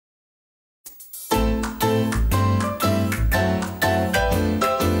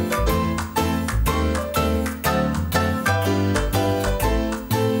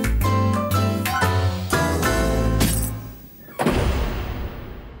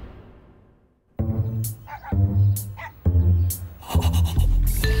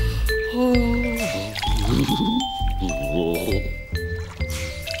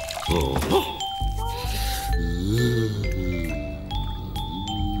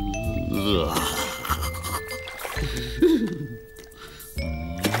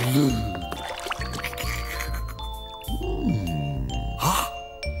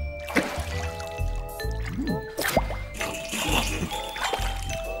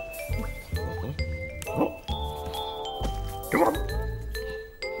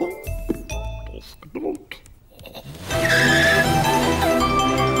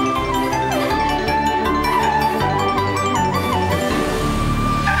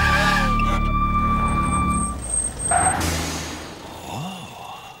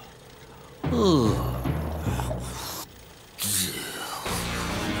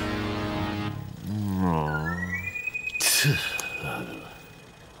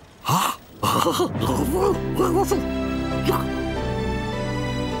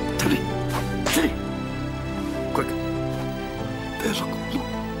Quick. There's a...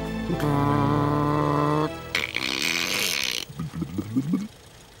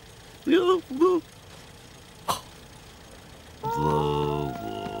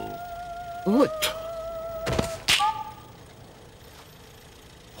 What?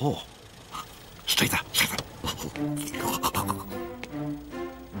 Oh. Stay there, stay there.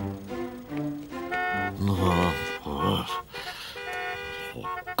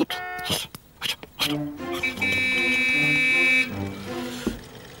 Good.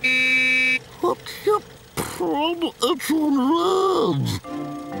 What's your problem? It's on red.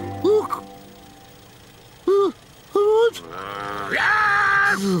 Look.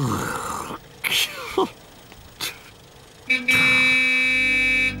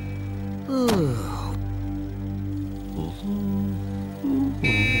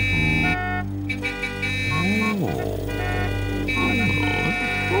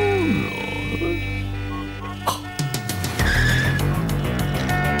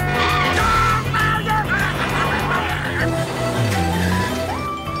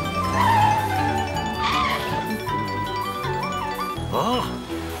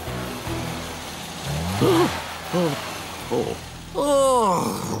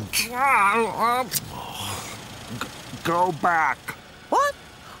 Go back. What?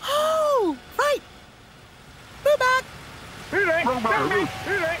 Oh, right. We're back.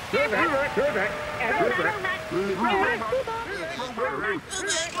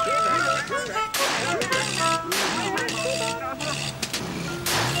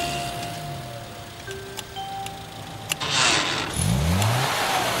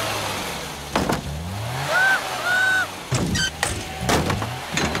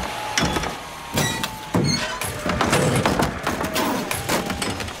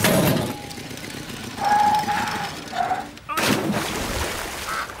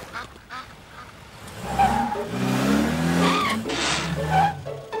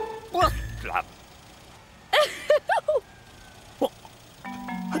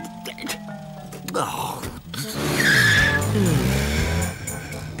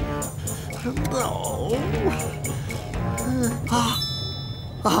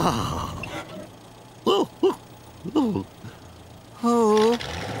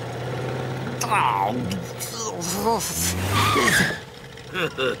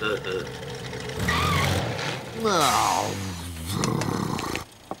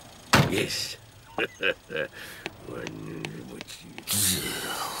 Yes.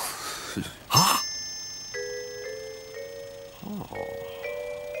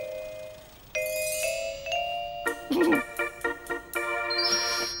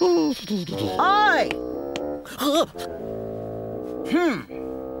 Hi.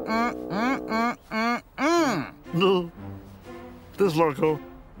 No. This Marco.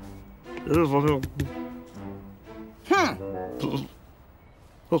 It is Marco.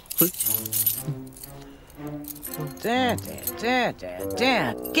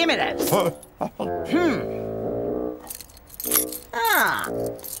 Give me this. Ah.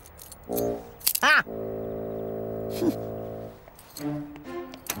 Ah.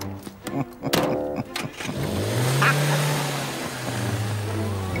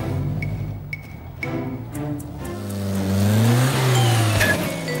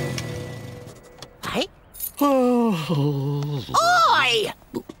 Hey. Oi!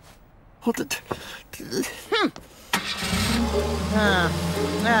 What did...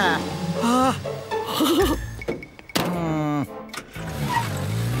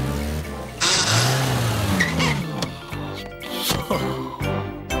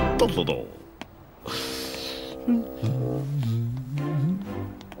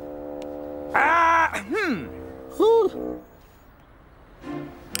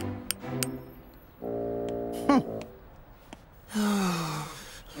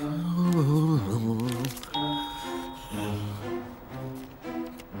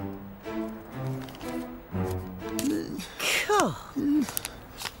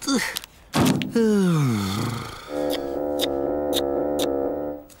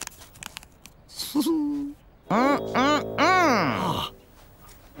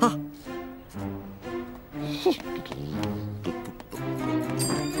 Oh.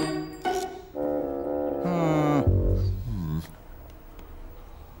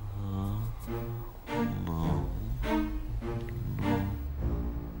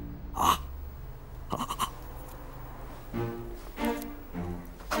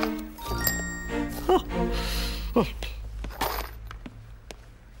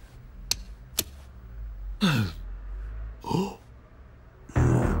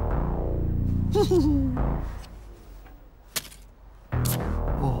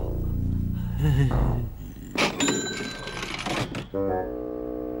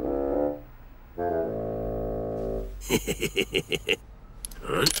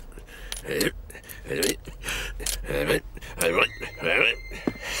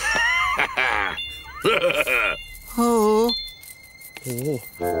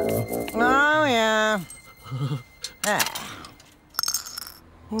 Oh, yeah.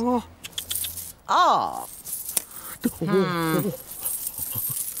 Oh. Oh.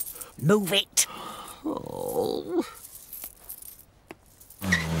 Move it. Oh.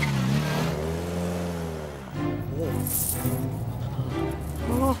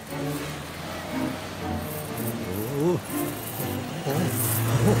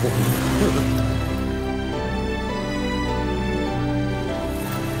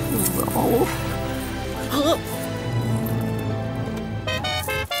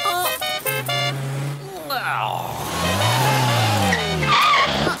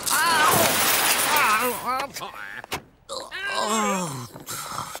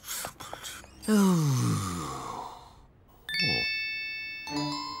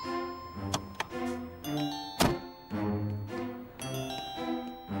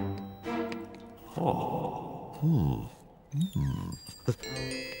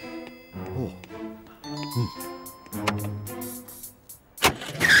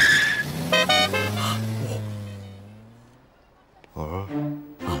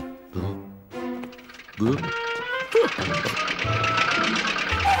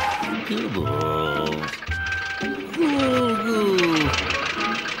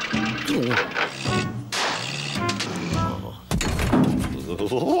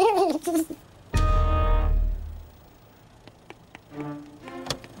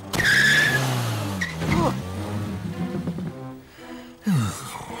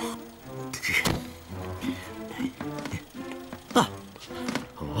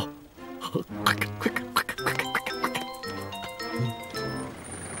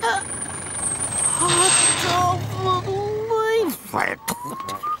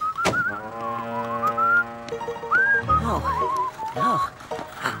 Oh,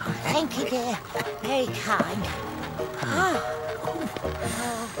 thank you, dear. Very kind.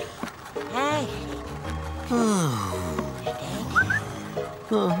 Hey.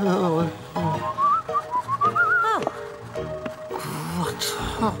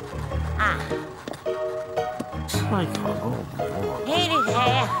 Here it is,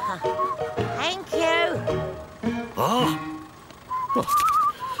 dear. Thank you.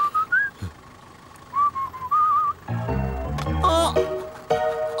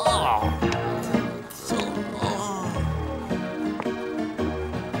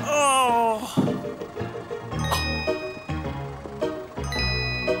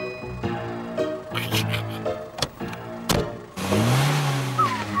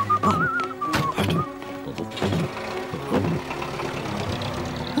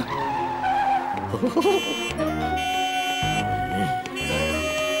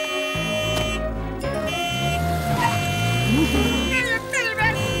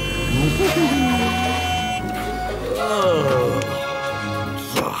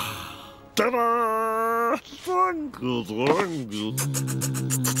 Ta-da! Thank you, thank you.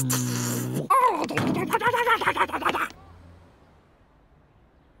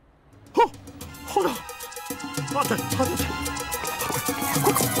 Hold on.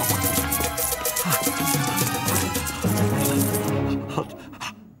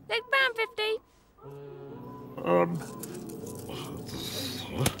 Take pound 50.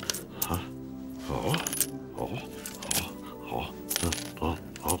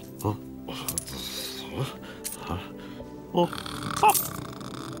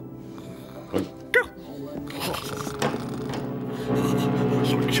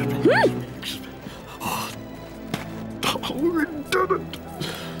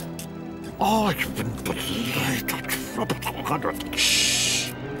 Oh, I've been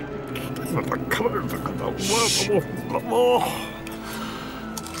Shh.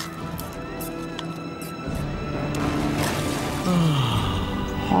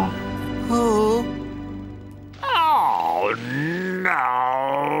 Oh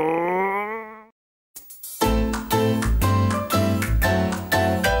no!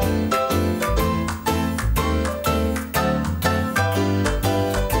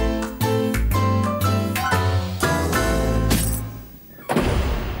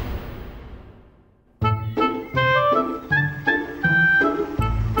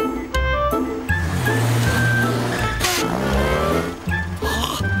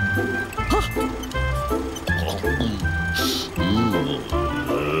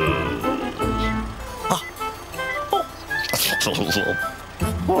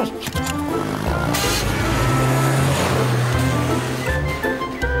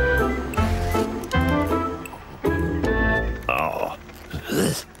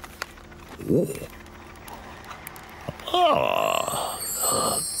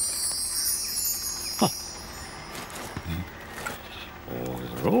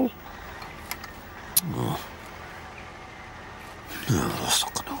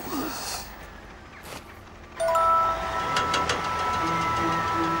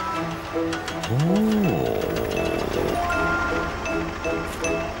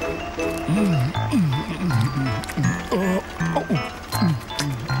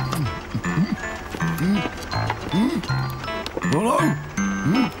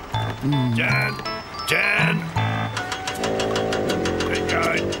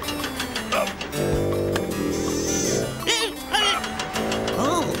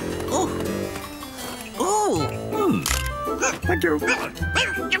 Thank you.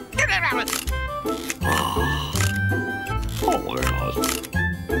 Oh, very nice.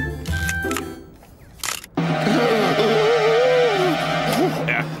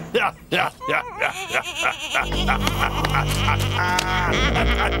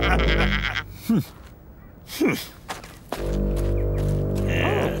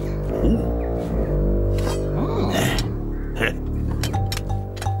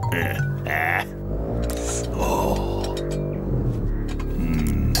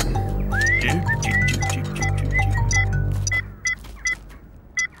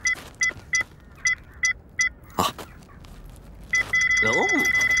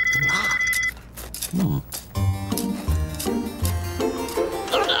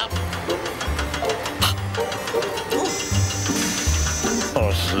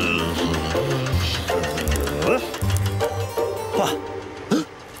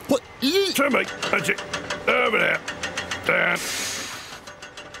 What? Timmy, magic. Over there. Dan.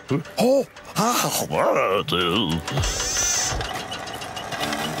 Oh, what do?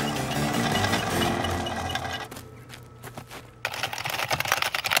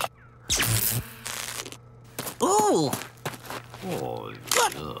 Ooh. Oh,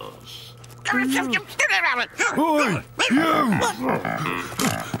 yes. Oi, you!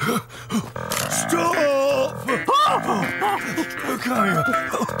 Stop! Okay.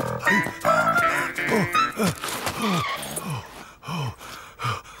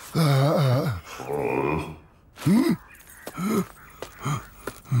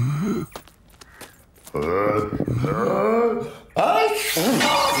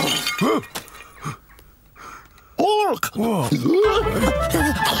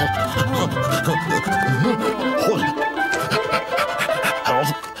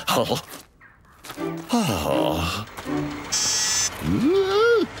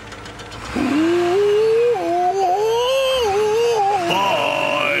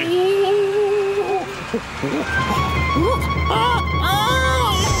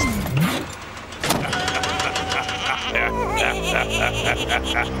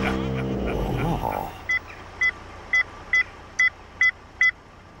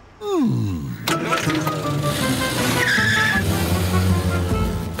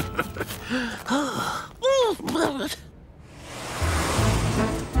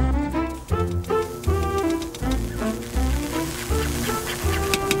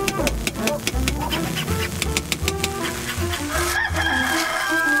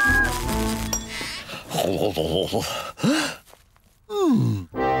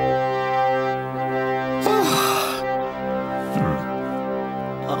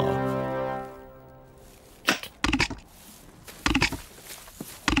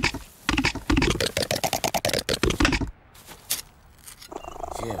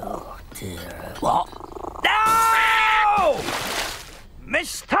 What? No!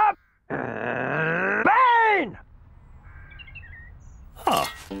 Mr. Bean! Huh.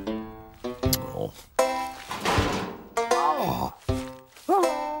 Oh. Oh.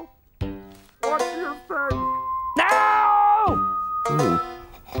 Hello. What do you think? No!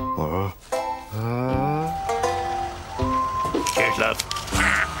 Cheers, love.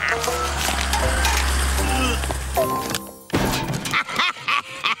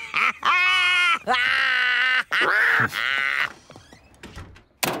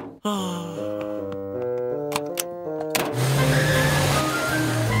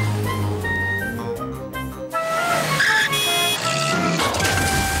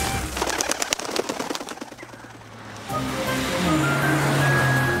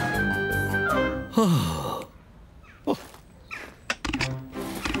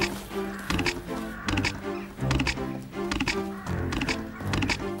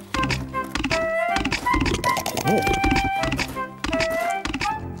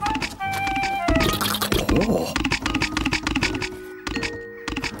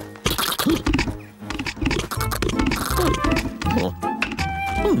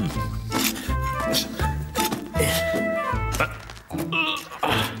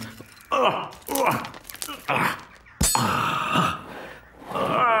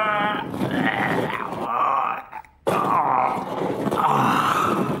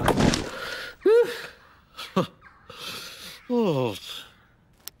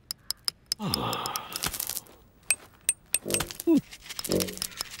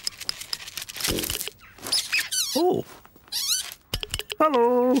 Oh.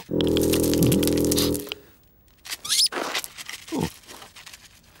 Hello. Oh.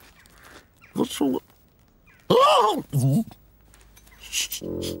 What's wrong? Oh!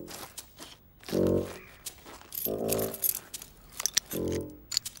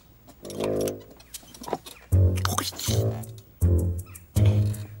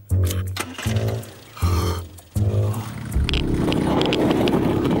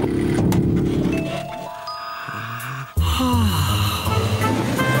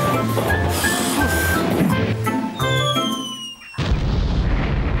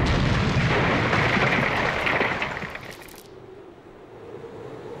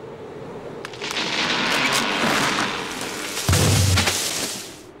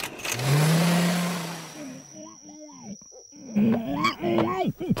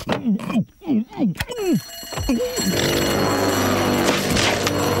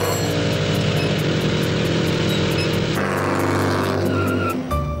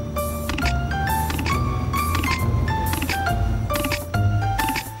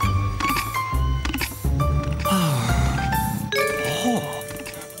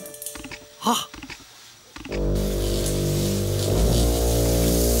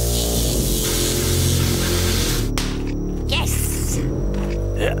 Yes!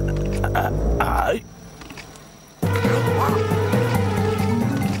 I.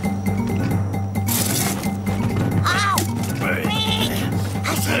 Oh! Rick!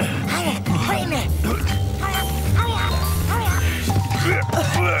 Hurry up!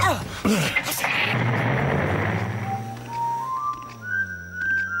 Hurry up!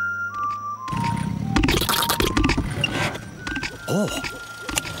 Oh.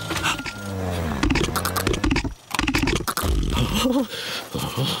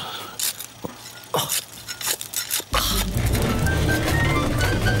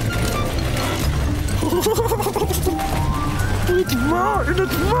 It's mine!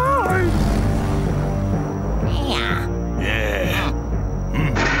 It's mine! Yeah. Yeah.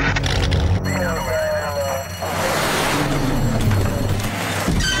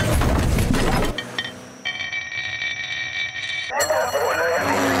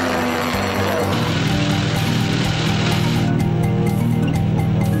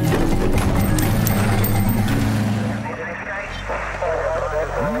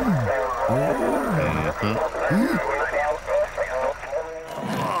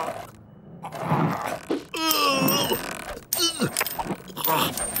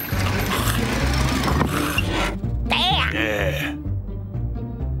 There! Yeah.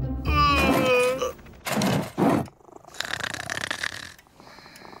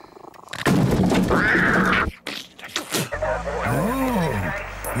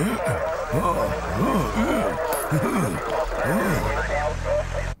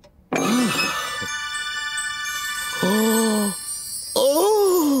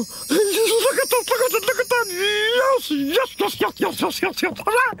 Oh! Look at that! Look at that! Look at that! Yes! Yes! Yes! Yes! Yes! Yes!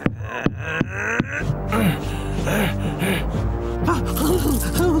 Yes!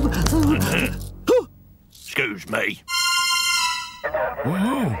 Excuse me. Oh,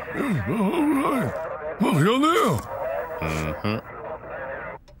 all right. Well, you're there.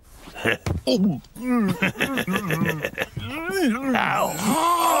 Oh. Ow.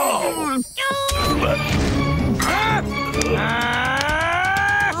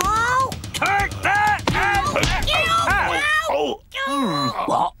 Oh! Take that! Oh.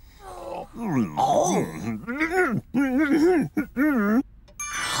 What?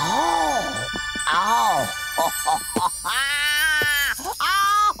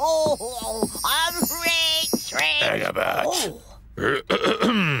 Oh! I'm rich! Hang about. No!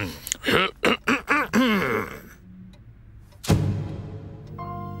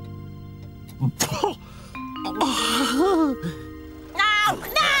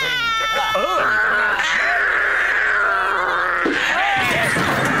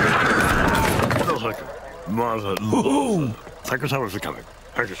 Feels like Martha. Oh. Thank us how is it coming?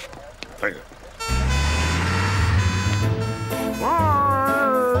 Thank us. Thank you.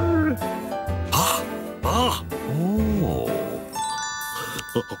 Ah. Ah. Oh.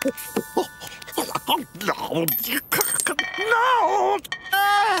 No. No.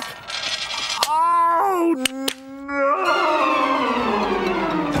 Oh, no.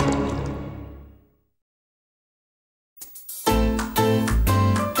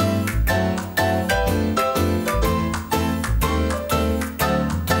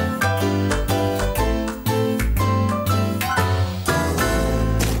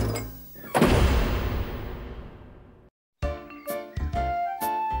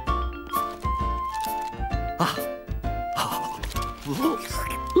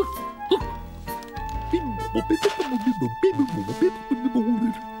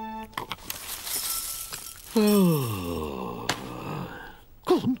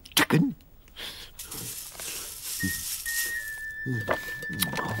 Come on, chicken.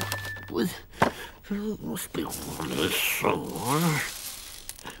 There must be one of this somewhere.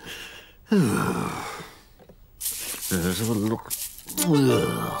 Let's have a look.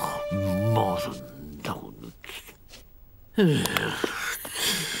 Martin donuts.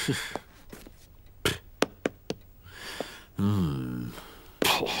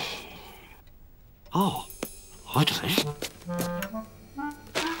 Oh, I do this.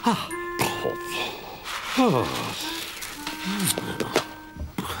 Ah. Oh.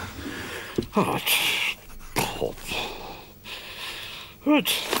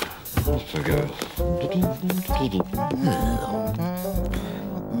 Right. Off we go.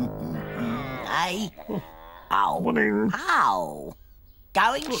 Hey? Oh. Morning. Oh.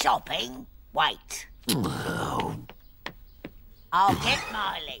 Going shopping? Wait. I'll get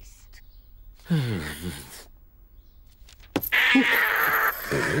my list.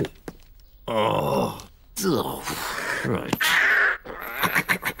 Oh. Right.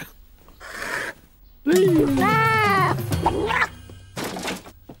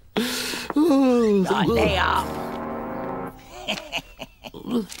 Right, they are.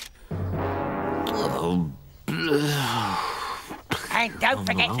 And don't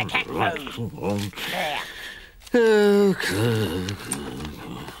forget the cat food. There. Okay.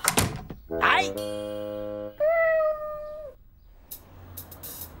 Hey?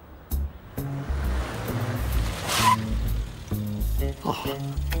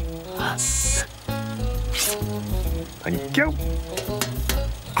 Thank you.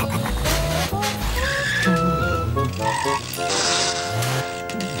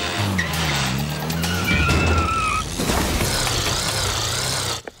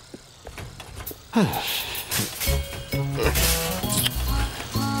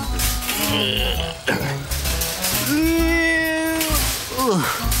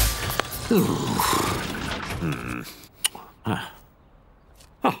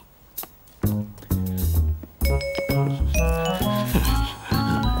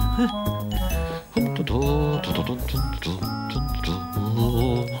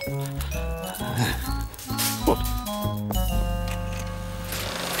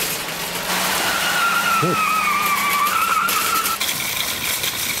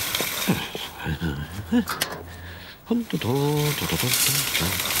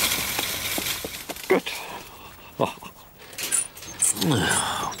 Good. Oh,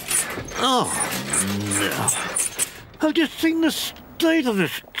 no. Have you seen the state of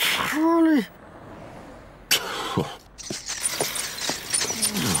this trolley?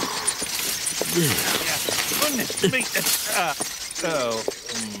 Goodness me, oh.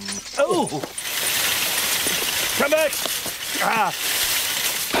 Oh! Come back! Ah!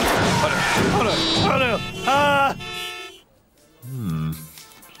 Oh no! Oh no! Ah!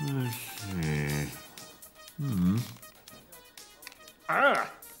 Ah!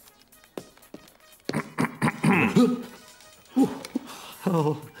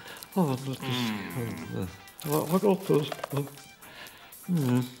 Oh, I got this.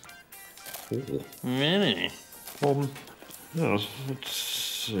 Many. Yes, let's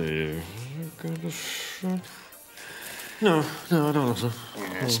see. No, I don't think so.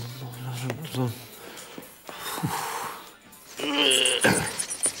 Yes.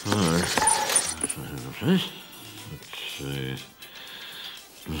 Let's see.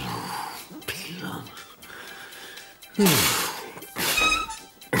 Plan.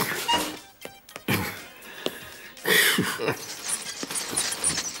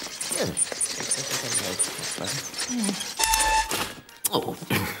 Oh.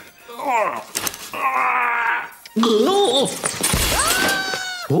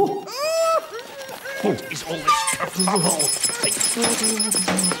 Oh. What is all this kerfuffle?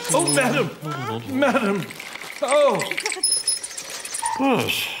 Oh, madam! Madam! Oh!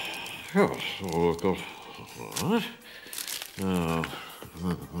 Yes. Yes. Oh, I've got... Right.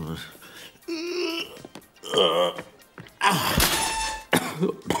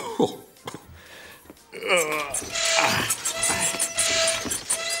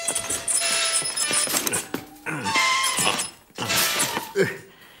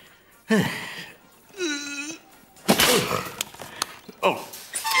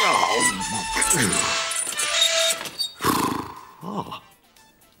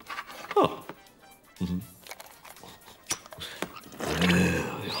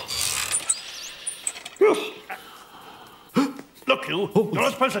 Look, you. You're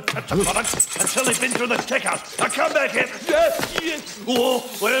not supposed to touch the product until they've been through the checkout. Now come back here. Oh,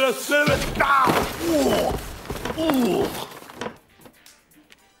 wait a minute. Oh. Oh!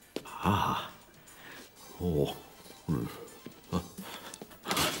 Oh!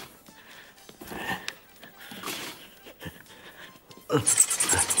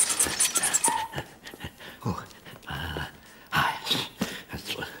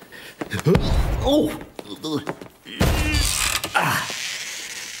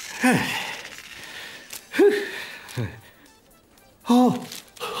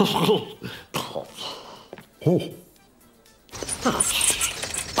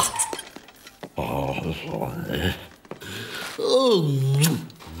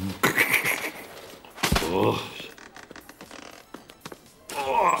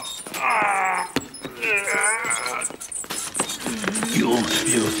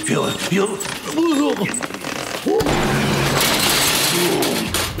 You.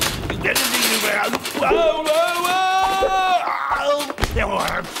 Get it anywhere.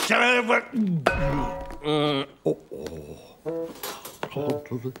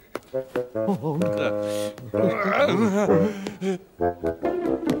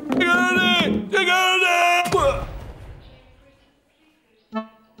 You got it!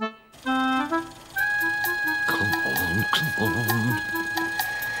 Come on.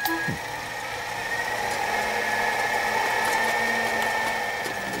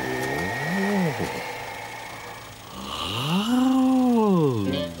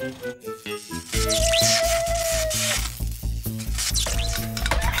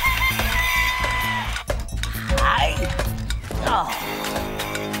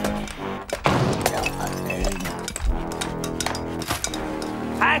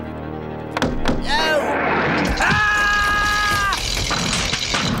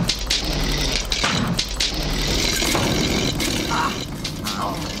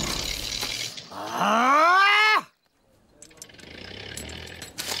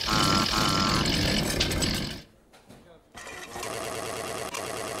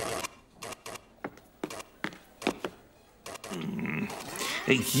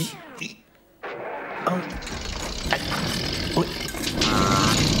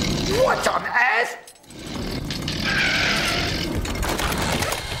 What on earth?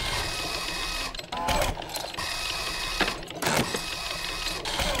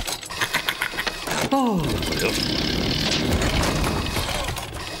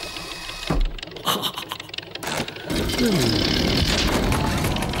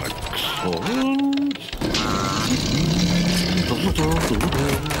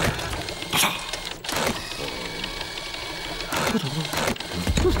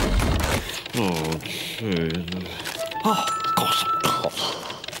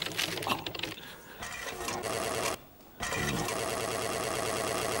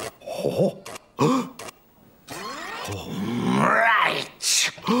 Right.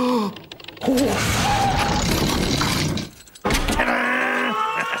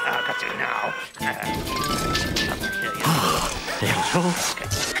 Got you now.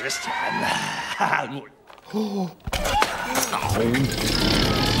 This time.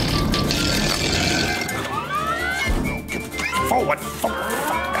 Forward.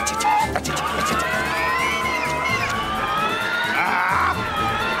 That's it.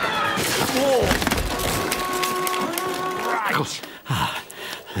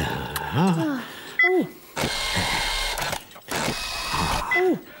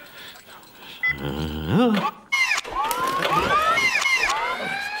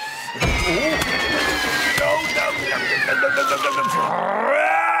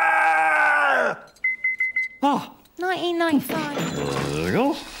 Oh, 1995. there you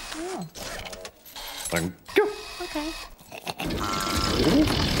go. Oh, Thank you. okay.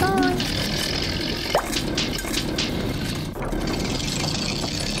 Bye.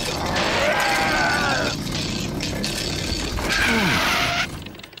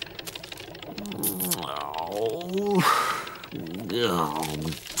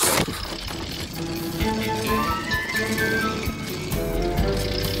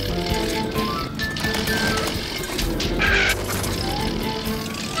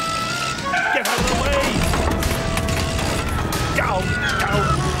 Get out of the way! Down!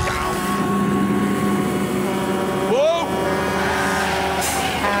 Whoa!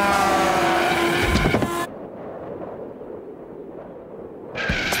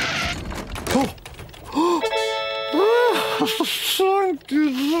 Thank you.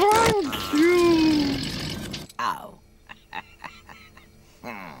 Oh.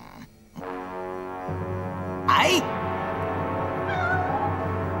 Hey?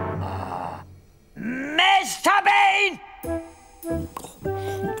 Mr. Bean!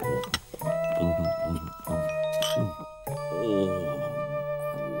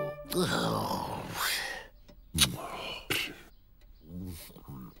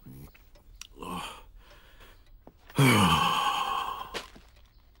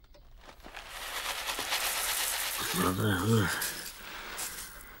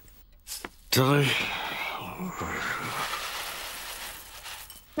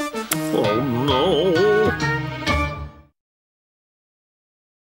 Oh no!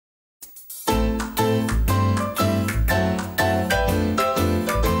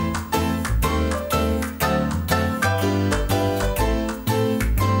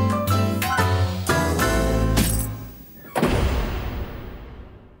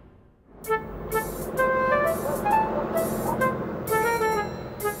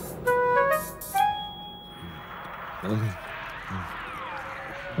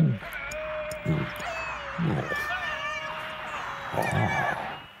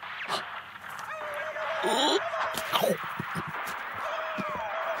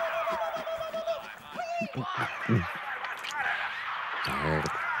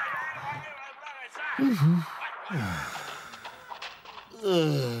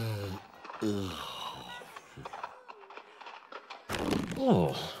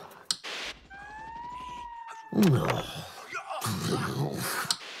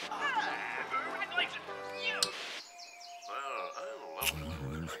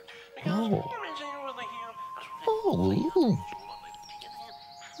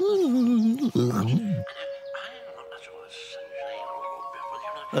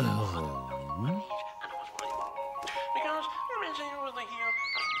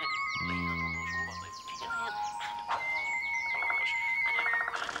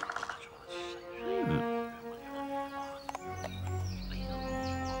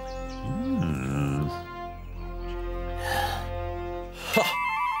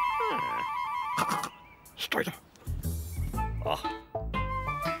 Straighter.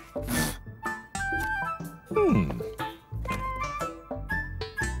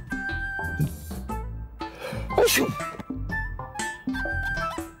 Achoo!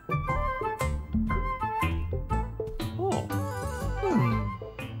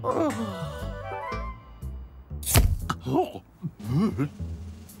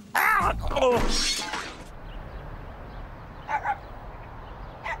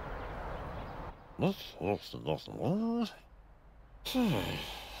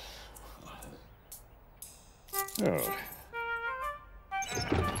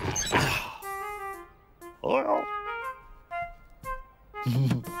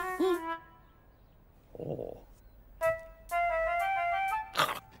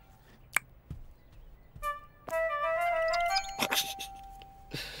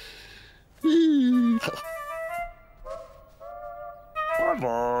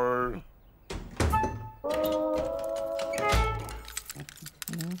 Bye-bye.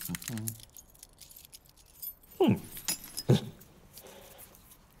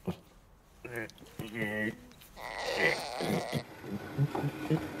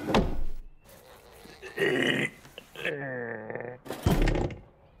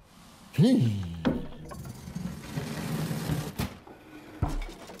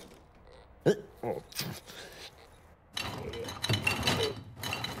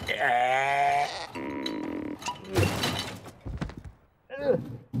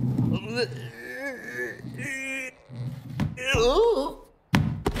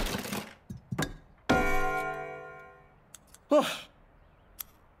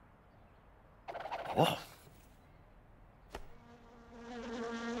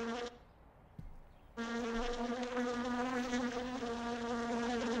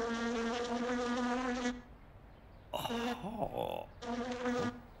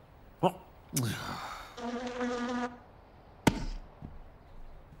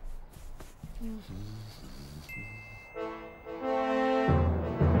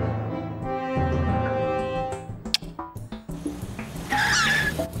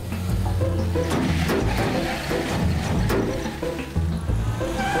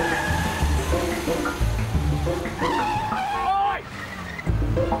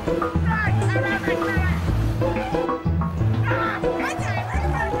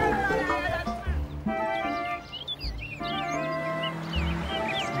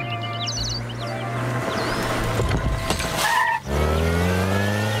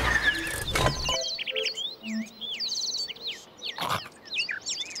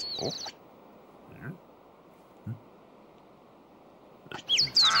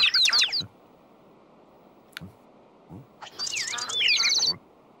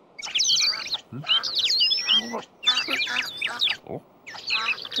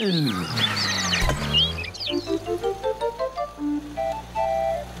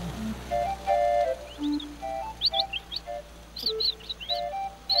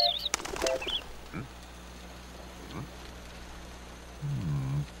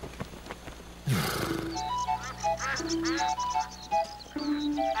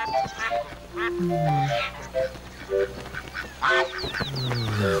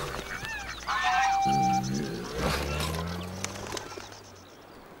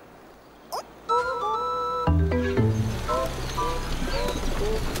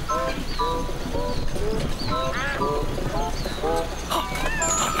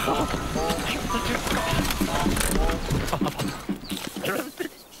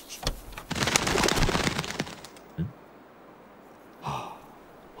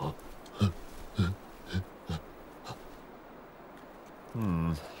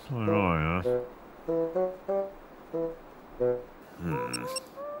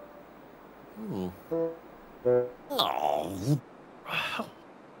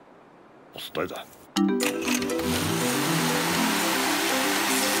 I'll stay there.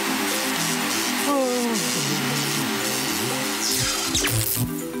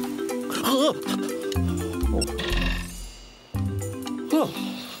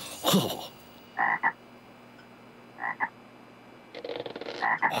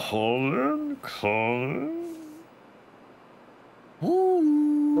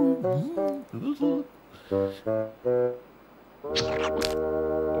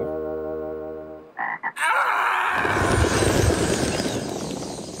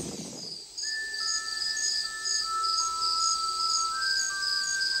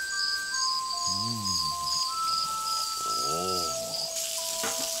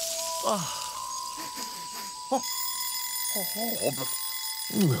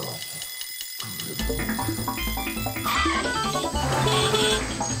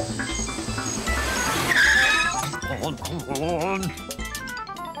 Colin. Come on.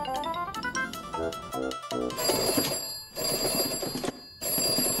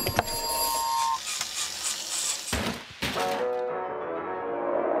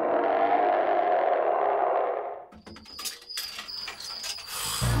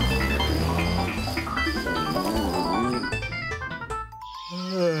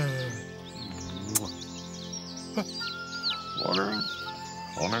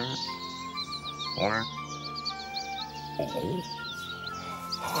 Water.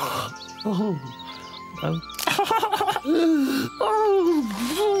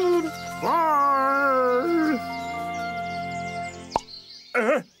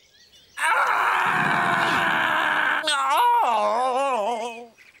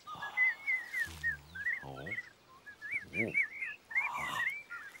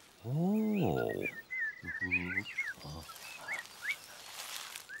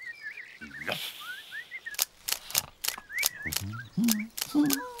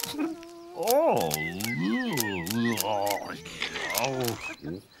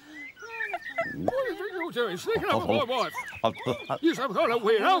 Sneaking up on my wife. You some kind of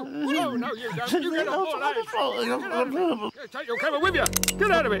weirdo. Oh, no, you don't. You get off my leg. Take your camera with you.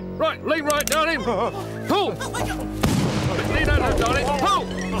 Get out of it. Right, lean right down in. Pull. Lean out, darling. Pull.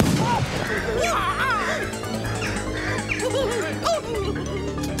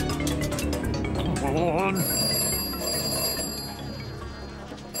 Come on.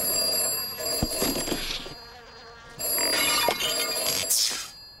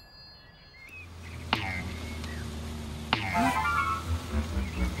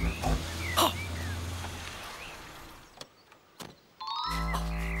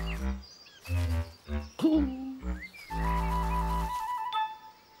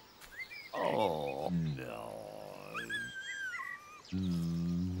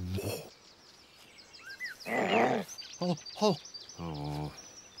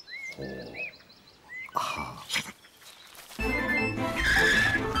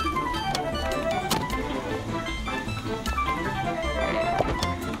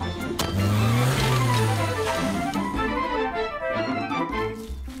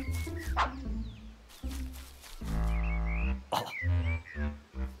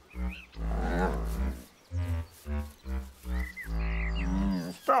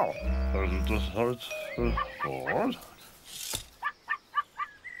 This hurts hard.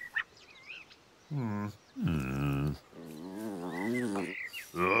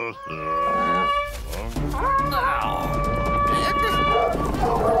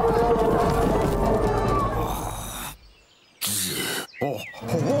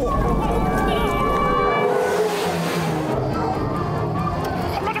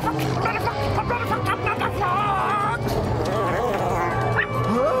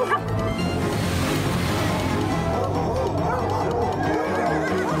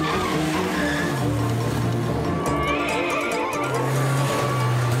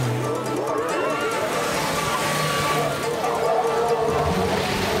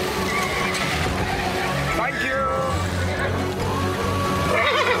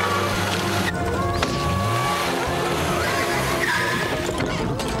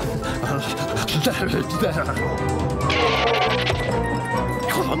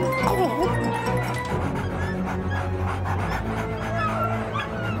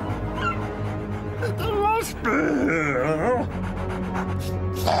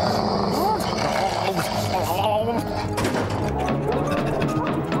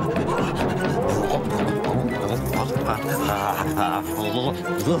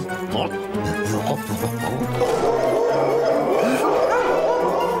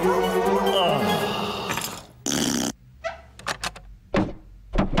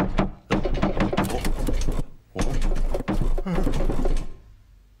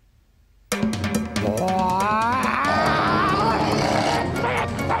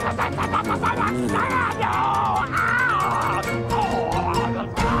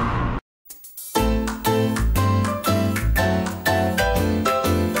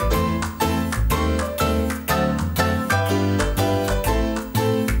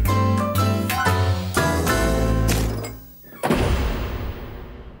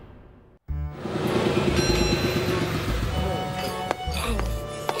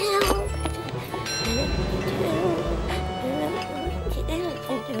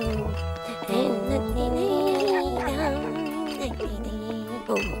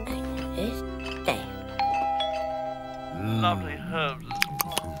 Lovely herbs.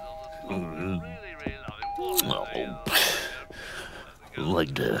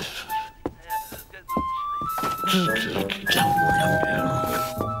 Like this.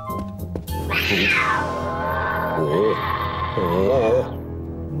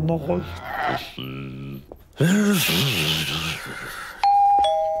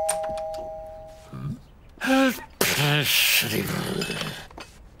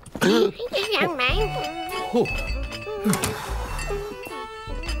 Young man.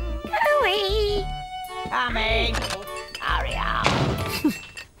 Hurry. Coming. Hurry up.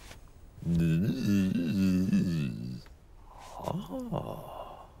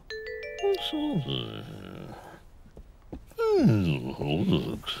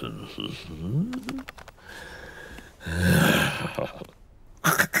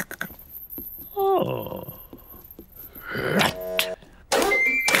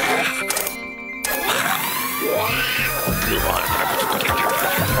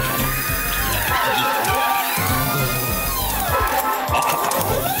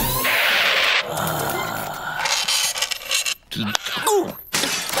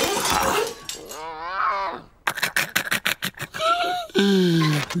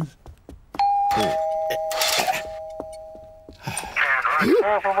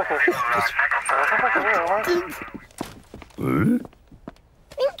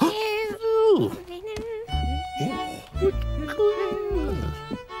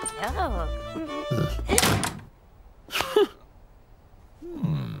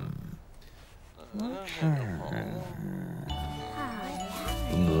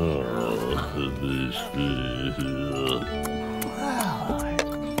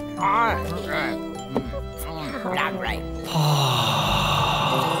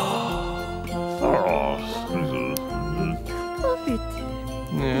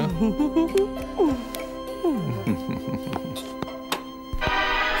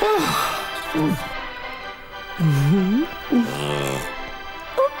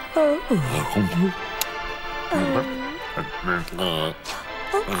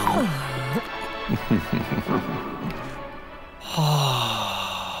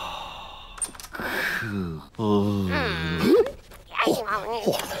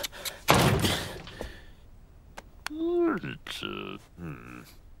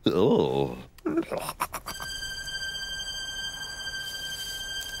 Oh.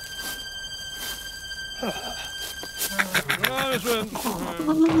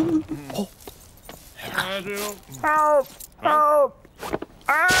 Help! Help!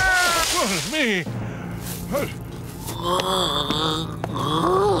 Ah! Goodness me!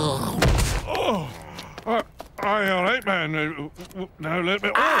 Oh! Are you all right, man? Now let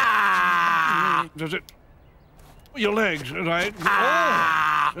me... Oh! Does it... Your legs, right?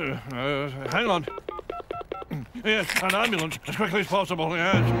 Oh! Hang on. Yes, an ambulance, as quickly as possible,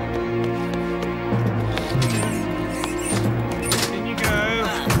 yes. In you go.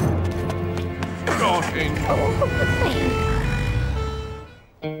 Shocking.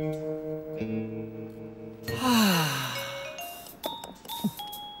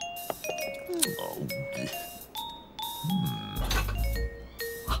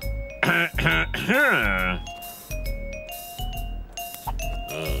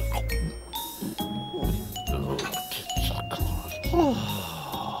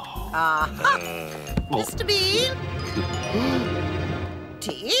 Mr. Bean?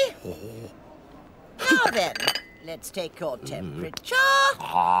 Tea? Now then, let's take your temperature.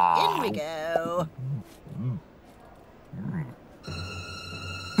 In we go.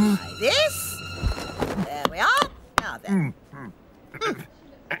 Try this. There we are. Now then.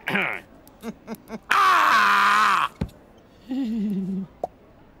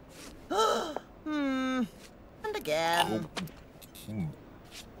 And again.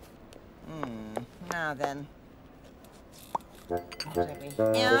 Now then.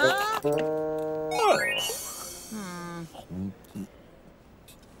 Yeah.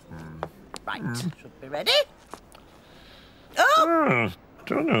 Right. Should be ready. Oh!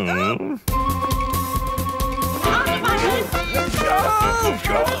 Don't know. Out of my head!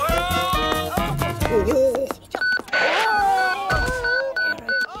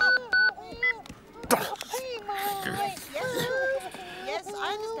 Yes, I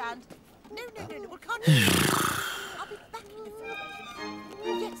understand. No. Well, can't you? I'll be back in a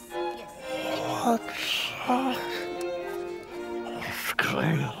few minutes. Yes. What's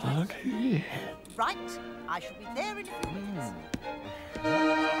going on here? Right. I shall be there in a few minutes.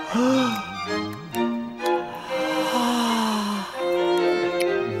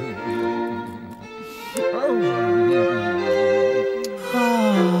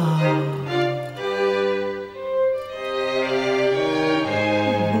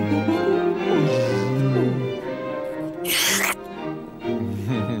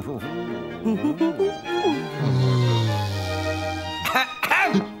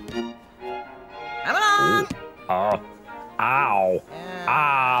 Come on! Ow.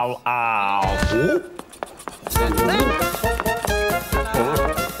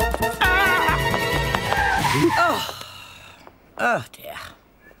 Oh dear.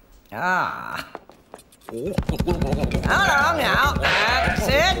 Ah. Come along now. That's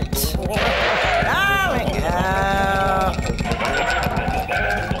it. There we go.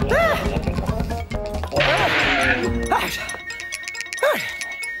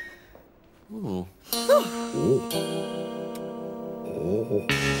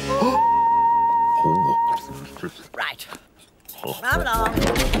 Right. Come along.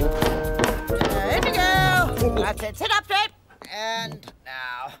 Here we go. That's it. Sit up straight. And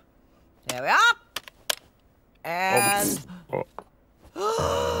now. There we are. And.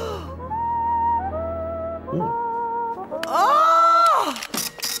 Oh!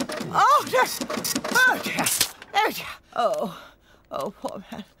 Oh dear! Oh dear! Oh dear! Oh, poor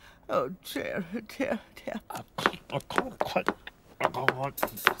man. Oh dear, dear. I can't quite. Come along.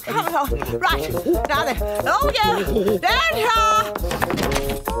 Right. Now then. Oh yeah. Down here.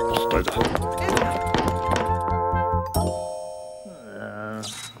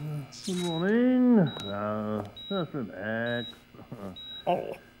 Good morning. Just relax.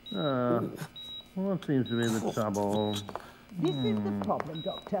 What seems to be the trouble? This is the problem,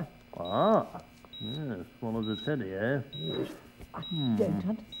 Doctor. Yes, swallowed a teddy, eh? I don't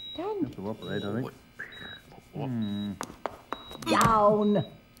understand. Have to operate, I think. Down.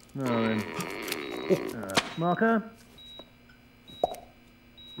 Now then. Marker?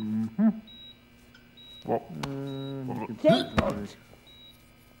 Take it.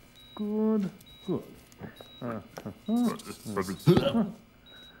 Good.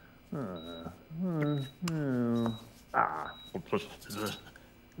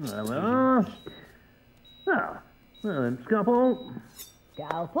 There we are. Now then, scalpel.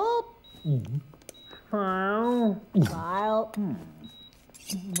 Scalpel. File.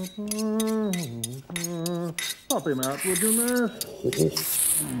 Pop him out, would you, nurse?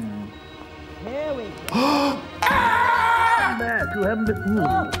 Here we go. Come back, you haven't been...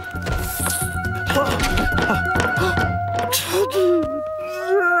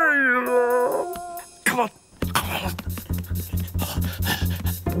 Come on.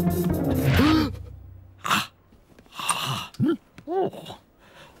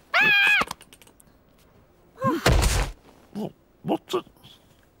 What's it?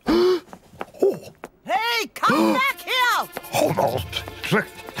 Hey, come back here! Hold on.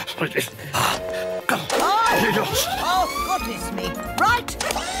 Oh, goodness me. Right.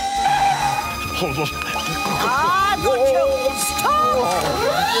 Hold on. I've got you. Stop!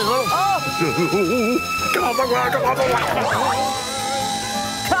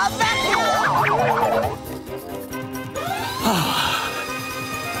 Come back here!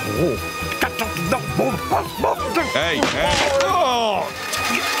 Hey!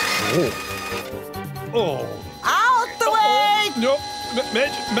 Out the way! No!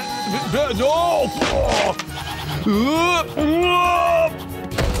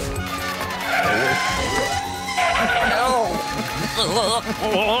 No!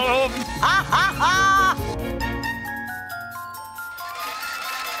 Ha ha ha!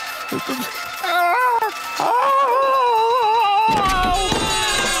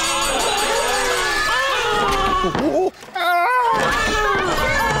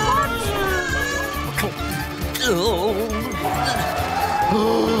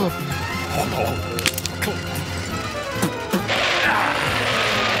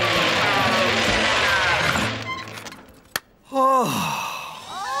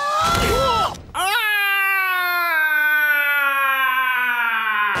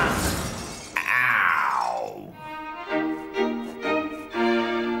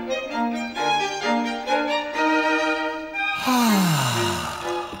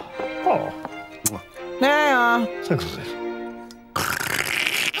 There you are. Thanks.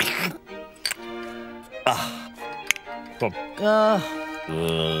 Done.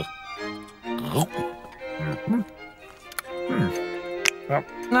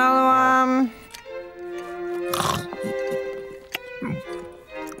 Another one.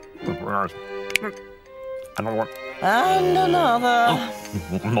 Another one. And another.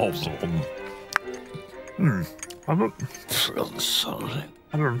 I'm sorry.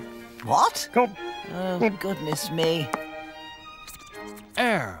 What? Come. Oh, goodness me.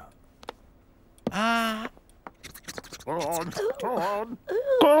 Air. Go on. Go on.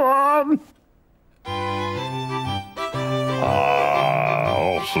 Go on.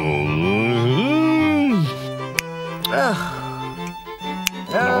 Ugh.